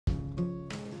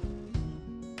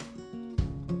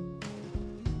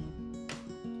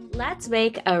Let's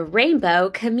make a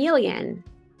rainbow chameleon.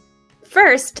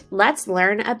 First, let's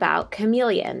learn about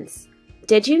chameleons.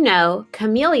 Did you know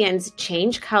chameleons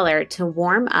change color to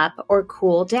warm up or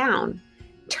cool down?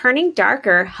 Turning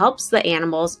darker helps the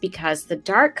animals because the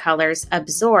dark colors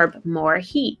absorb more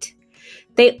heat.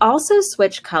 They also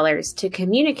switch colors to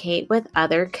communicate with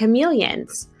other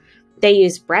chameleons. They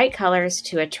use bright colors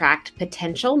to attract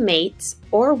potential mates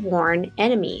or warn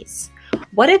enemies.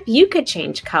 What if you could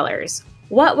change colors?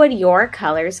 What would your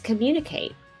colors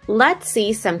communicate? Let's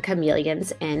see some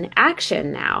chameleons in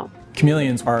action now.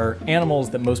 Chameleons are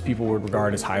animals that most people would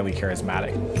regard as highly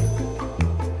charismatic.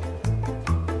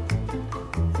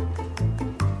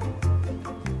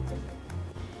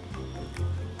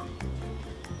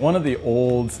 One of the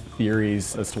old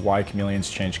theories as to why chameleons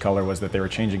change color was that they were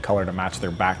changing color to match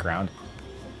their background.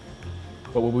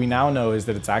 But what we now know is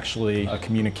that it's actually a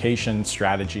communication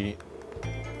strategy.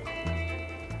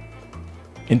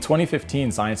 In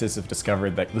 2015, scientists have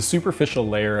discovered that the superficial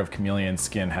layer of chameleon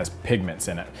skin has pigments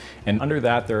in it, and under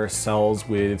that there are cells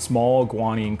with small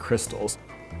guanine crystals.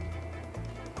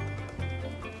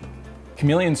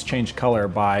 Chameleons change color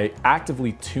by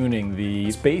actively tuning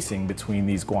the spacing between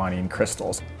these guanine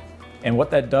crystals. And what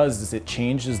that does is it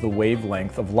changes the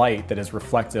wavelength of light that is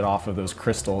reflected off of those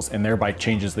crystals and thereby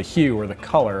changes the hue or the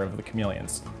color of the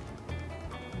chameleons.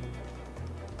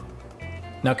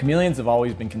 Now, chameleons have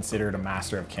always been considered a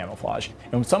master of camouflage,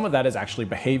 and some of that is actually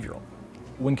behavioral.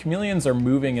 When chameleons are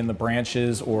moving in the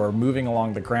branches or moving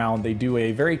along the ground, they do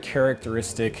a very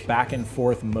characteristic back and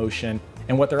forth motion,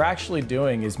 and what they're actually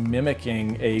doing is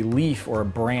mimicking a leaf or a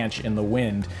branch in the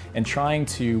wind and trying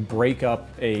to break up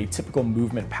a typical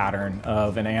movement pattern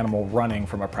of an animal running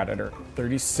from a predator.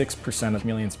 36% of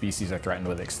chameleon species are threatened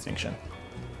with extinction.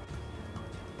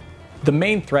 The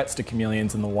main threats to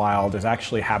chameleons in the wild is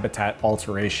actually habitat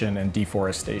alteration and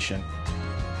deforestation.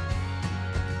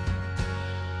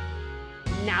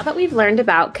 Now that we've learned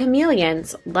about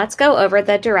chameleons, let's go over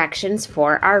the directions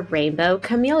for our rainbow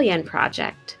chameleon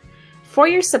project. For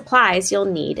your supplies, you'll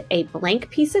need a blank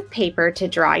piece of paper to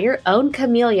draw your own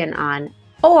chameleon on,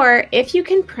 or if you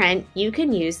can print, you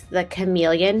can use the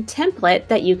chameleon template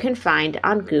that you can find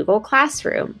on Google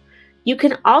Classroom. You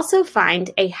can also find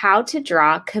a how to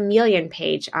draw chameleon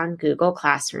page on Google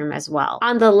Classroom as well.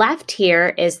 On the left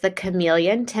here is the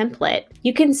chameleon template.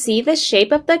 You can see the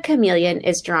shape of the chameleon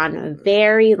is drawn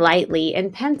very lightly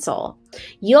in pencil.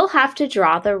 You'll have to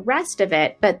draw the rest of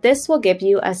it, but this will give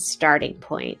you a starting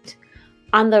point.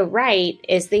 On the right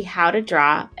is the how to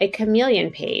draw a chameleon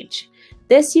page.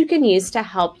 This you can use to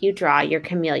help you draw your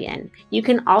chameleon. You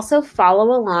can also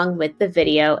follow along with the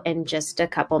video in just a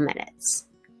couple minutes.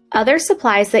 Other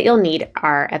supplies that you'll need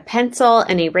are a pencil,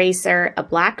 an eraser, a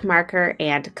black marker,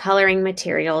 and coloring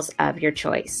materials of your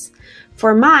choice.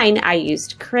 For mine, I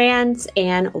used crayons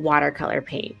and watercolor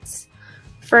paints.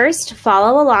 First,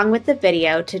 follow along with the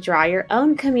video to draw your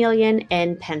own chameleon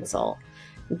in pencil.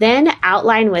 Then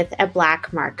outline with a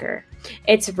black marker.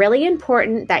 It's really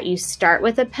important that you start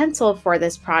with a pencil for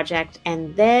this project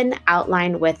and then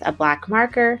outline with a black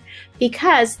marker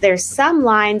because there's some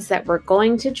lines that we're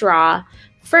going to draw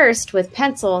first with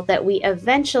pencil that we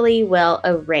eventually will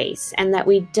erase and that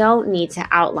we don't need to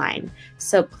outline.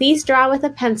 So please draw with a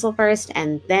pencil first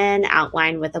and then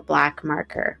outline with a black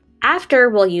marker. After,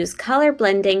 we'll use color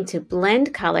blending to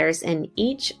blend colors in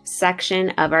each section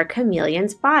of our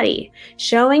chameleon's body,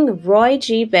 showing Roy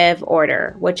G. Biv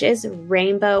order, which is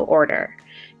rainbow order.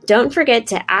 Don't forget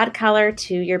to add color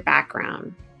to your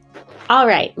background. All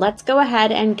right, let's go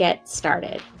ahead and get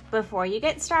started. Before you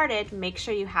get started, make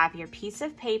sure you have your piece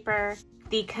of paper,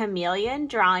 the chameleon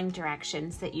drawing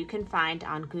directions that you can find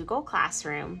on Google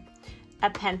Classroom, a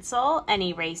pencil, an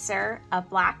eraser, a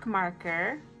black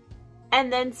marker,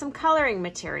 and then some coloring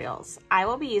materials. I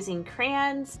will be using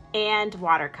crayons and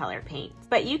watercolor paint,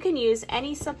 but you can use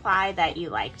any supply that you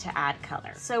like to add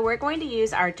color. So we're going to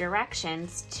use our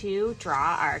directions to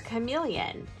draw our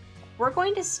chameleon. We're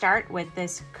going to start with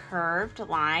this curved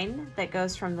line that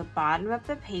goes from the bottom of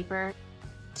the paper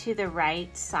to the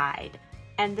right side.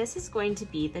 And this is going to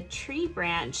be the tree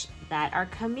branch that our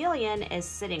chameleon is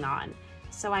sitting on.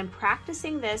 So I'm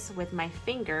practicing this with my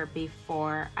finger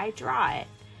before I draw it.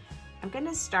 I'm going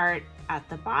to start at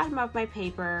the bottom of my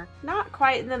paper, not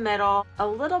quite in the middle, a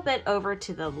little bit over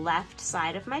to the left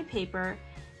side of my paper,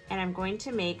 and I'm going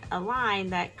to make a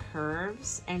line that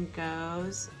curves and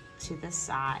goes to the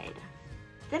side.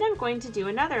 Then I'm going to do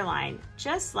another line,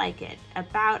 just like it,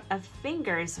 about a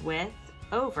finger's width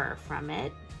over from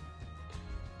it.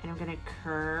 And I'm going to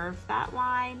curve that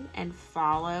line and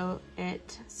follow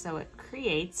it so it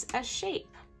creates a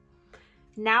shape.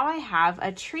 Now I have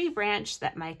a tree branch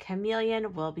that my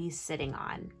chameleon will be sitting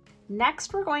on.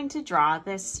 Next, we're going to draw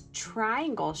this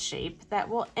triangle shape that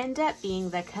will end up being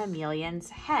the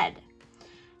chameleon's head.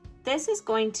 This is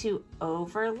going to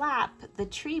overlap the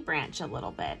tree branch a little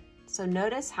bit. So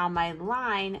notice how my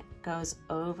line goes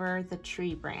over the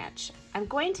tree branch. I'm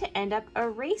going to end up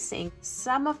erasing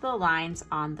some of the lines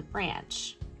on the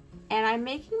branch. And I'm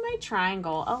making my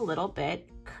triangle a little bit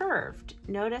curved.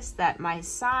 Notice that my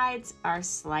sides are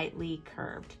slightly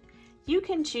curved. You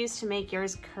can choose to make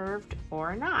yours curved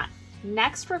or not.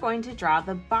 Next, we're going to draw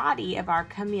the body of our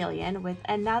chameleon with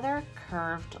another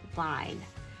curved line.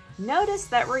 Notice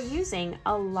that we're using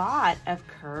a lot of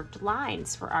curved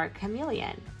lines for our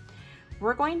chameleon.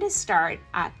 We're going to start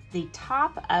at the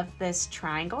top of this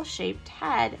triangle-shaped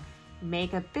head,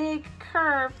 make a big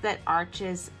curve that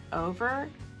arches over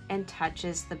and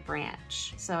touches the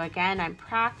branch. So again, I'm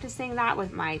practicing that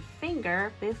with my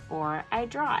finger before I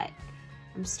draw it.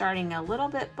 I'm starting a little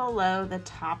bit below the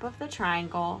top of the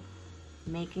triangle,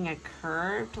 making a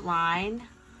curved line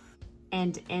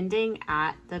and ending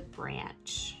at the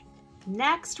branch.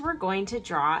 Next, we're going to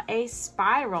draw a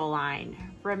spiral line.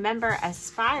 Remember, a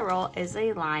spiral is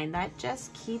a line that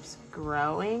just keeps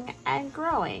growing and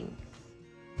growing.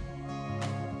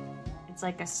 It's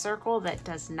like a circle that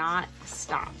does not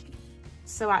stop.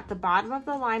 So at the bottom of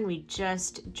the line we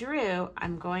just drew,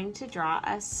 I'm going to draw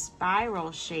a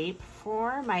spiral shape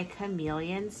for my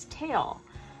chameleon's tail.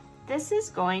 This is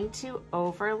going to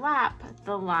overlap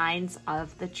the lines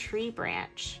of the tree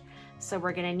branch. So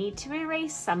we're going to need to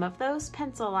erase some of those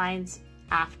pencil lines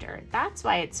after. That's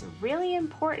why it's really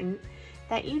important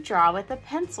that you draw with a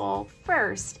pencil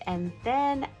first and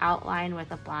then outline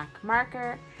with a black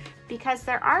marker, because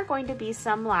there are going to be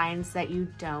some lines that you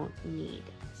don't need.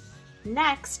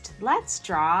 Next, let's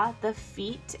draw the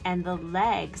feet and the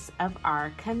legs of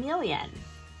our chameleon.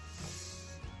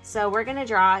 So we're going to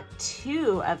draw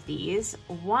two of these.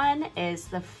 One is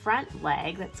the front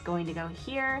leg that's going to go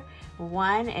here.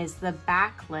 One is the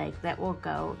back leg that will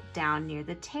go down near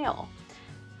the tail.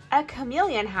 A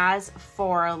chameleon has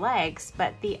 4 legs,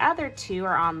 but the other 2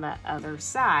 are on the other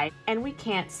side, and we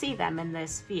can't see them in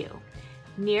this view.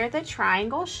 Near the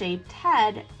triangle-shaped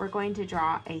head, we're going to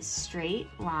draw a straight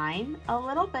line a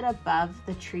little bit above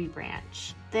the tree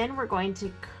branch. Then we're going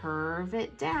to curve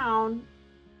it down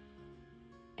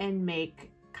and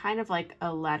make kind of like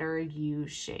a letter U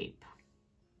shape.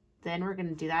 Then we're going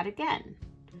to do that again.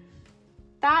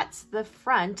 That's the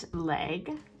front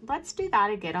leg. Let's do that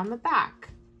again on the back.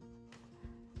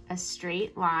 A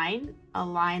straight line, a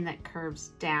line that curves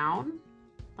down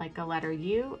like a letter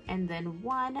U, and then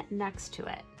one next to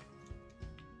it.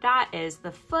 That is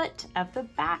the foot of the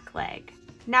back leg.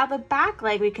 Now the back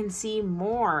leg, we can see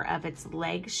more of its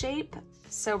leg shape,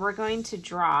 so we're going to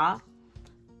draw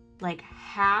like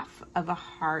half of a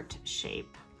heart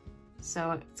shape.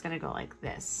 So it's gonna go like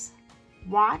this.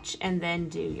 Watch and then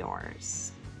do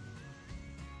yours.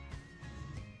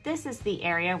 This is the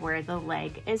area where the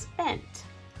leg is bent.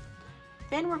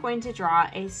 Then we're going to draw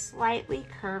a slightly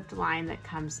curved line that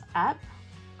comes up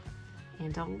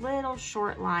and a little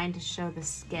short line to show the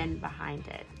skin behind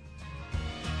it.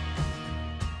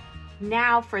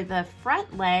 Now for the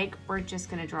front leg, we're just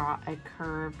going to draw a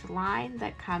curved line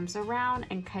that comes around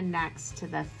and connects to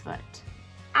the foot.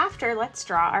 After, let's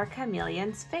draw our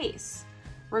chameleon's face.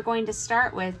 We're going to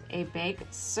start with a big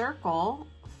circle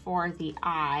for the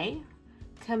eye.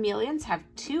 Chameleons have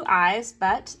 2 eyes,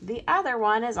 but the other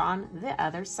one is on the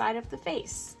other side of the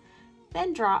face.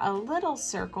 Then draw a little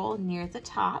circle near the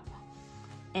top,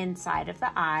 inside of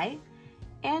the eye,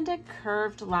 and a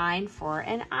curved line for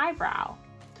an eyebrow.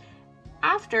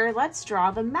 After, let's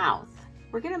draw the mouth.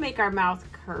 We're going to make our mouth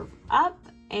curve up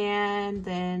and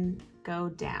then go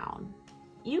down.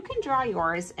 You can draw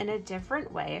yours in a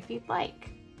different way if you'd like.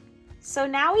 So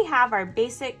now we have our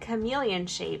basic chameleon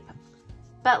shape,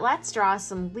 but let's draw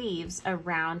some leaves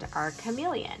around our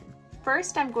chameleon.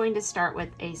 First, I'm going to start with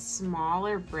a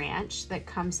smaller branch that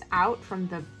comes out from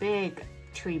the big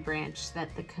tree branch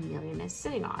that the chameleon is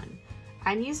sitting on.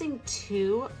 I'm using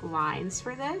 2 lines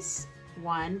for this,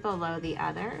 one below the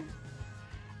other,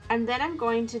 and then I'm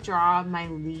going to draw my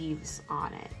leaves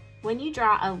on it. When you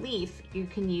draw a leaf, you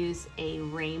can use a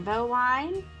rainbow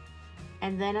line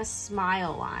and then a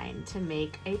smile line to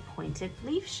make a pointed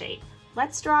leaf shape.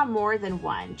 Let's draw more than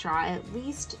one. Draw at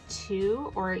least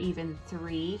 2 or even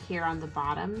 3 here on the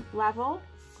bottom level.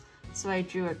 So I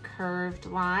drew a curved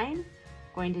line,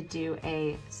 going to do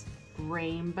a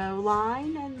rainbow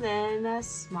line and then a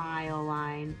smile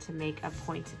line to make a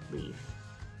pointed leaf.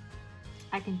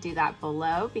 I can do that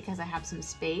below because I have some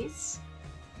space.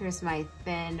 Here's my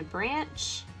thin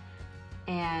branch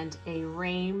and a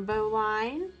rainbow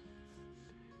line,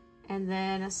 and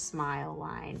then a smile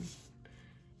line.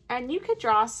 And you could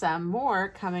draw some more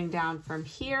coming down from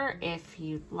here if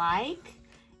you'd like.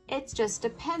 It just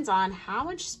depends on how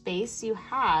much space you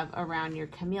have around your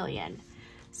chameleon.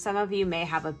 Some of you may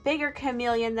have a bigger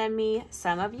chameleon than me.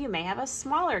 Some of you may have a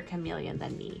smaller chameleon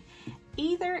than me.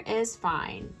 Either is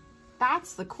fine.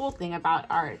 That's the cool thing about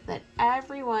art, that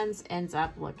everyone's ends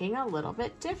up looking a little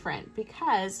bit different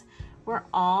because we're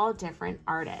all different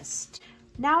artists.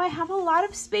 Now I have a lot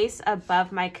of space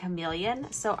above my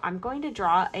chameleon, so I'm going to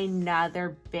draw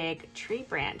another big tree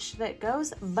branch that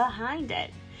goes behind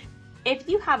it. If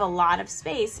you have a lot of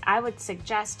space, I would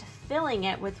suggest filling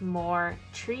it with more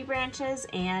tree branches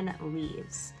and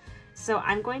leaves. So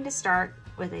I'm going to start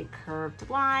with a curved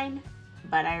line,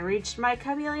 but I reached my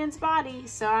chameleon's body,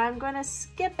 so I'm going to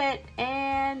skip it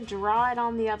and draw it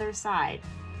on the other side.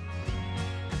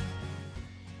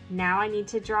 Now I need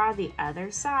to draw the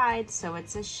other side so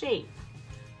it's a shape.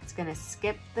 It's going to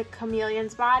skip the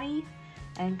chameleon's body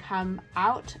and come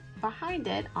out behind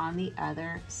it on the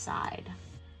other side.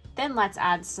 Then let's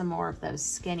add some more of those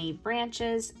skinny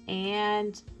branches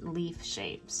and leaf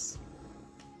shapes.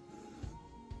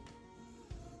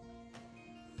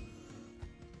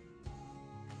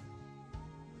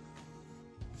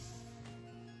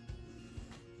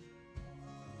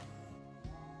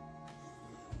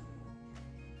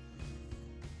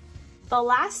 The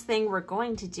last thing we're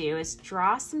going to do is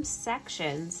draw some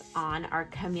sections on our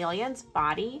chameleon's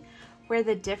body where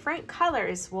the different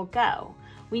colors will go.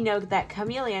 We know that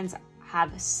chameleons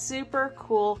have super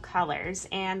cool colors,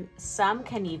 and some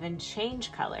can even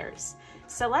change colors.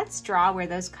 So let's draw where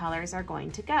those colors are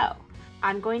going to go.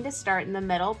 I'm going to start in the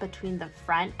middle between the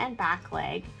front and back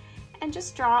leg and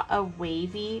just draw a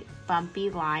wavy, bumpy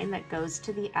line that goes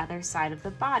to the other side of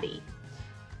the body.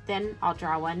 Then I'll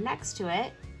draw one next to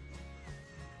it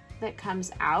that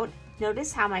comes out.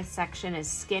 Notice how my section is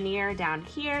skinnier down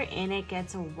here and it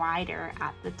gets wider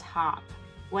at the top.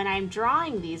 When I'm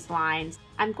drawing these lines,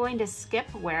 I'm going to skip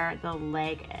where the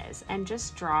leg is and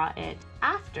just draw it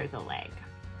after the leg.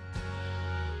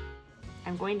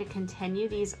 I'm going to continue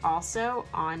these also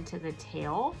onto the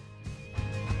tail.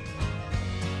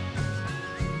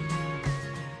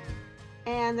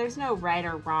 And there's no right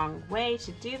or wrong way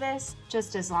to do this,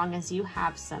 just as long as you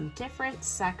have some different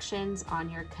sections on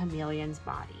your chameleon's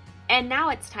body. And now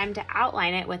it's time to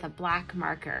outline it with a black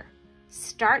marker.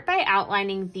 Start by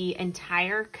outlining the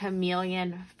entire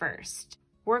chameleon first.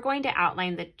 We're going to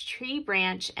outline the tree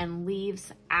branch and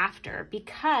leaves after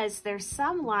because there's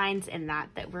some lines in that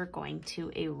we're going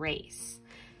to erase.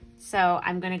 So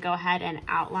I'm going to go ahead and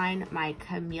outline my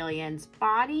chameleon's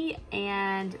body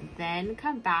and then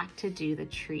come back to do the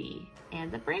tree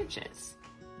and the branches.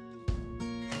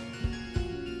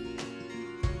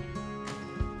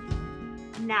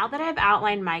 Now that I've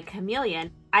outlined my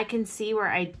chameleon, I can see where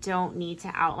I don't need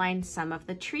to outline some of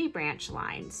the tree branch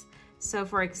lines. So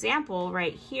for example,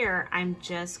 right here, I'm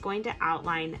just going to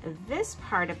outline this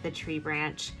part of the tree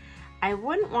branch. I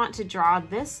wouldn't want to draw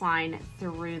this line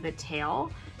through the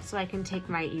tail, so I can take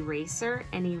my eraser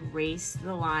and erase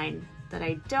the line that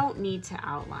I don't need to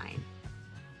outline.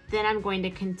 Then I'm going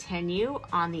to continue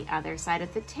on the other side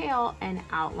of the tail and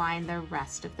outline the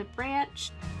rest of the branch.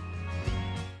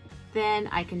 Then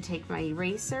I can take my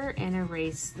eraser and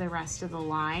erase the rest of the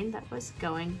line that was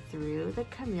going through the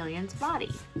chameleon's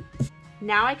body.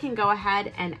 Now I can go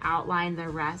ahead and outline the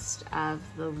rest of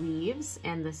the leaves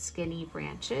and the skinny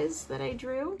branches that I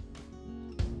drew.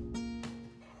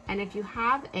 And if you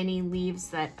have any leaves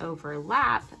that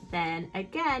overlap, then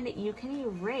again, you can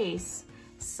erase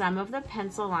some of the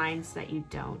pencil lines that you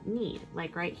don't need.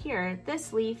 Like right here,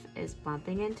 this leaf is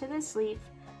bumping into this leaf,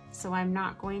 so I'm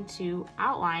not going to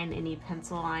outline any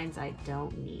pencil lines I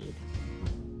don't need.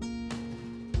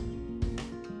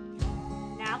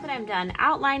 Now that I'm done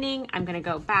outlining, I'm going to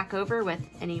go back over with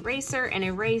an eraser and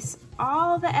erase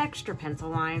all the extra pencil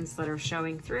lines that are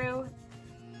showing through.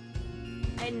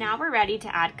 And now we're ready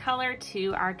to add color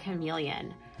to our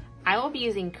chameleon. I will be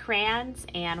using crayons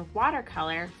and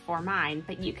watercolor for mine,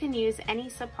 but you can use any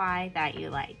supply that you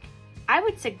like. I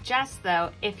would suggest though,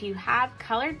 if you have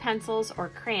colored pencils or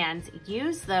crayons,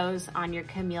 use those on your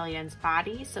chameleon's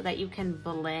body so that you can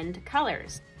blend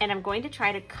colors. And I'm going to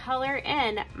try to color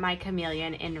in my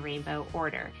chameleon in rainbow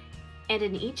order. And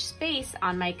in each space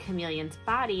on my chameleon's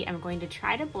body, I'm going to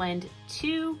try to blend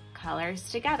 2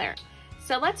 colors together.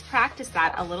 So let's practice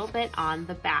that a little bit on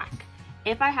the back.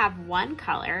 If I have one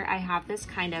color, I have this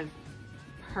kind of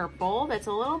purple that's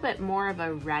a little bit more of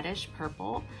a reddish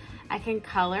purple. I can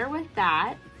color with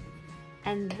that,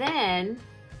 And then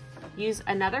use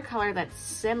another color that's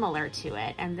similar to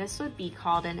it, and this would be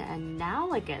called an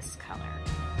analogous color.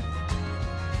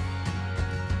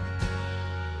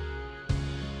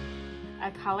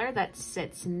 A color that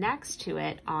sits next to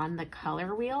it on the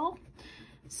color wheel.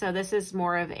 So this is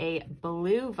more of a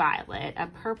blue violet, a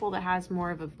purple that has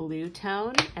more of a blue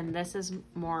tone, and this is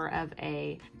more of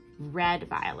a red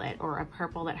violet, or a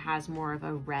purple that has more of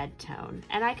a red tone.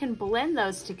 And I can blend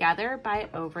those together by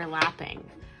overlapping.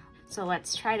 So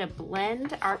let's try to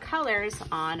blend our colors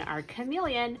on our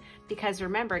chameleon, because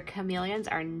remember, chameleons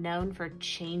are known for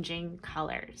changing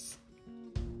colors.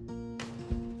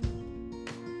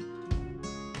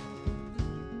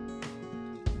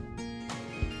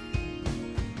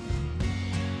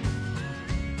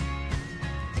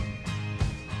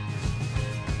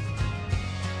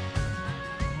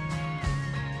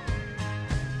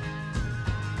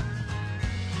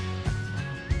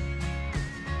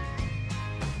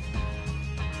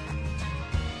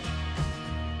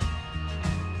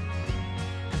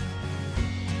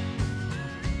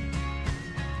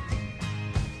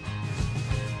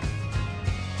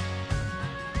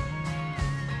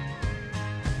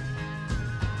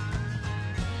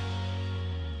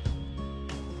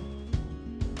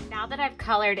 Now that I've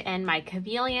colored in my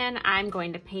chameleon, I'm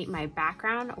going to paint my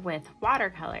background with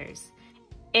watercolors.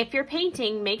 If you're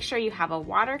painting, make sure you have a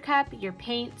water cup, your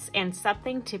paints, and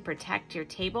something to protect your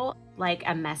table, like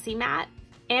a messy mat,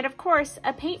 and of course,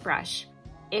 a paintbrush.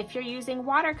 If you're using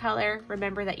watercolor,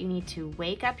 remember that you need to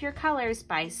wake up your colors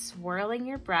by swirling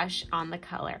your brush on the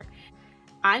color.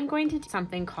 I'm going to do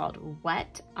something called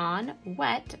wet on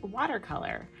wet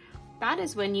watercolor. That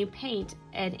is when you paint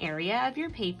an area of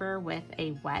your paper with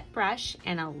a wet brush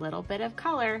and a little bit of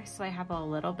color. So I have a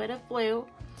little bit of blue.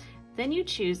 Then you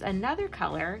choose another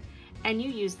color and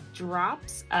you use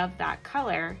drops of that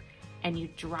color and you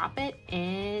drop it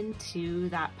into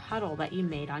that puddle that you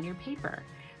made on your paper.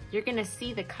 You're gonna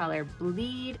see the color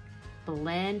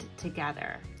blend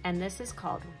together. And this is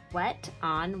called wet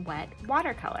on wet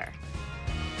watercolor.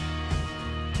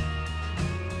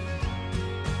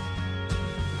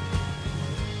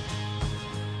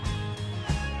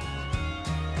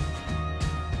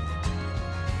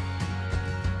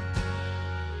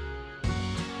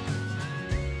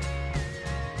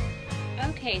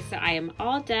 Okay, so I am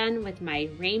all done with my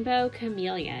rainbow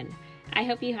chameleon. I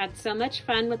hope you had so much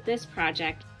fun with this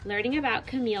project, learning about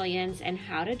chameleons and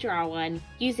how to draw one,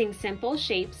 using simple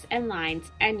shapes and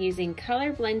lines, and using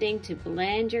color blending to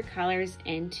blend your colors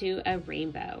into a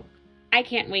rainbow. I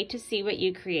can't wait to see what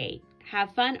you create.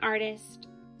 Have fun, artists!